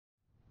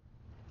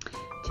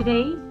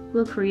Today,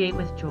 we'll create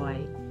with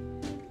joy.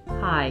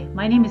 Hi,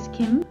 my name is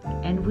Kim,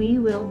 and we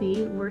will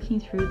be working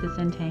through the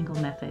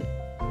Zentangle method.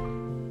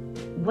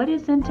 What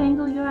is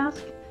Zentangle, you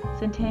ask?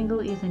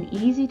 Zentangle is an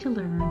easy to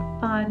learn,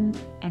 fun,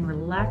 and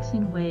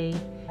relaxing way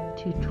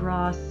to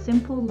draw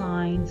simple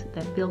lines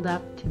that build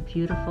up to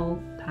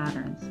beautiful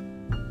patterns.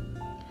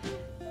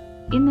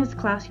 In this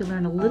class, you'll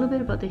learn a little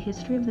bit about the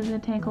history of the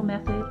Zentangle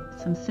method,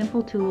 some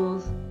simple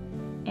tools,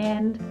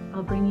 and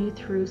I'll bring you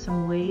through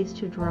some ways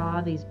to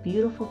draw these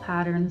beautiful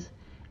patterns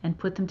and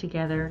put them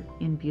together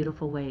in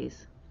beautiful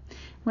ways.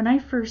 When I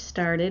first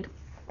started,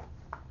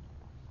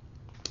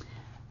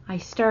 I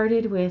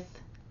started with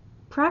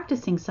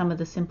practicing some of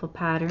the simple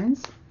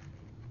patterns,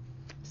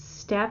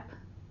 step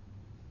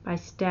by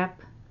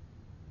step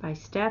by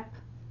step,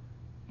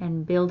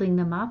 and building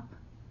them up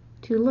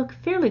to look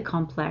fairly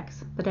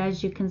complex, but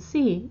as you can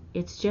see,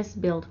 it's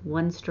just built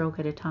one stroke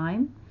at a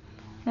time,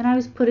 and I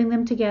was putting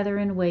them together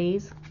in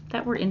ways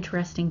that were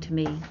interesting to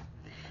me.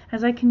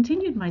 As I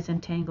continued my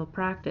Zentangle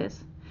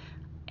practice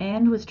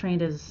and was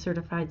trained as a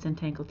certified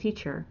Zentangle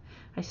teacher,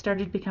 I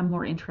started to become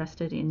more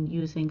interested in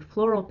using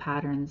floral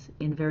patterns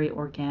in very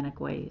organic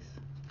ways.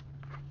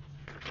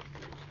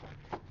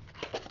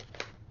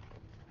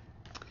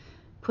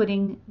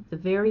 Putting the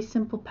very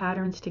simple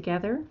patterns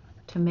together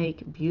to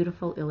make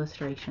beautiful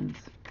illustrations.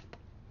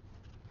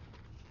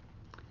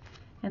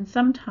 And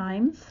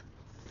sometimes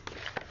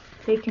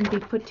they can be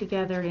put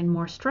together in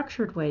more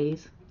structured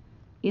ways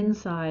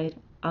inside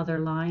other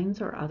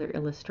lines or other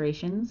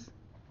illustrations.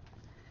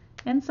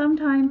 And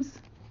sometimes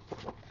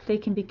they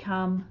can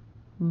become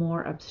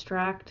more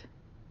abstract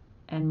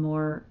and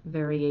more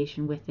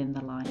variation within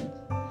the lines.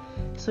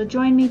 So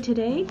join me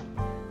today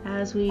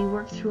as we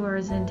work through our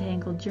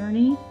Zentangle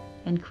journey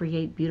and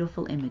create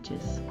beautiful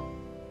images.